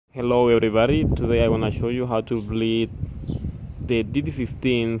Hello everybody, today I want to show you how to bleed the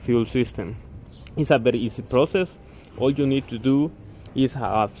DD15 fuel system. It's a very easy process. All you need to do is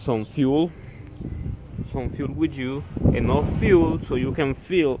have some fuel with you, enough fuel so you can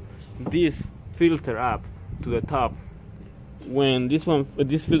fill this filter up to the top. When this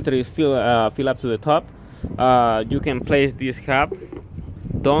filter is fill up to the top, you can place this cap.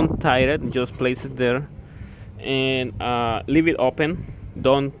 Don't tie it, just place it there and leave it open.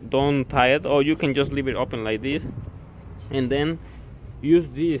 Don't tie it, or you can just leave it open like this, and then use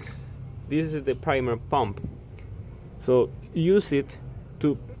this is the primer pump, so use it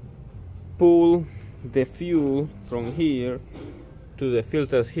to pull the fuel from here to the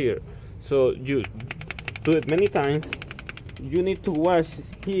filters here. So you do it many times. You need to watch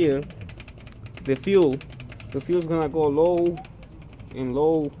here the fuel is gonna go low and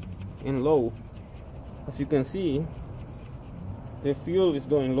low and low. As you can see, the fuel is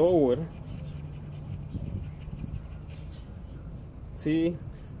going lower. See,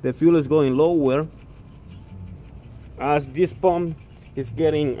 the fuel is going lower as this pump is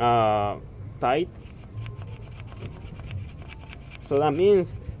getting tight. So that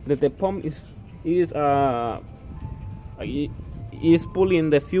means that the pump is pulling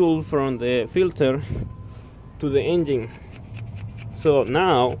the fuel from the filter to the engine. So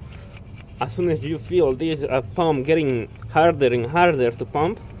now, as soon as you feel this pump getting harder and harder to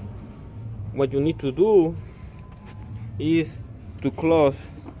pump, what you need to do is to close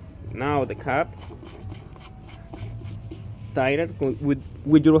now the cap, tie it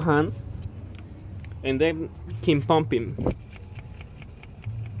with your hand, and then keep pumping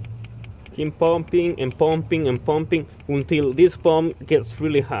and pumping and pumping until this pump gets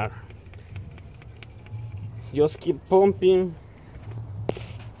really hard. Just keep pumping.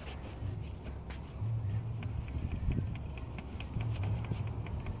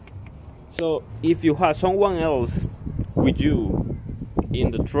 So if you have someone else with you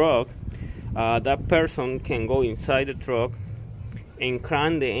in the truck, that person can go inside the truck and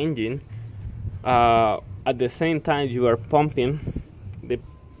crank the engine at the same time you are pumping the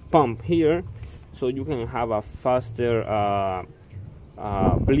pump here, so you can have a faster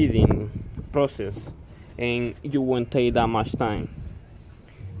bleeding process and you won't take that much time.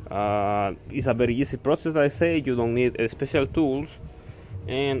 It's a very easy process. I say you don't need special tools,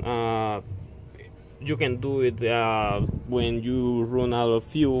 and you can do it when you run out of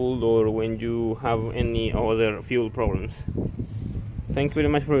fuel or when you have any other fuel problems. Thank you very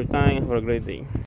much for your time. Have a great day.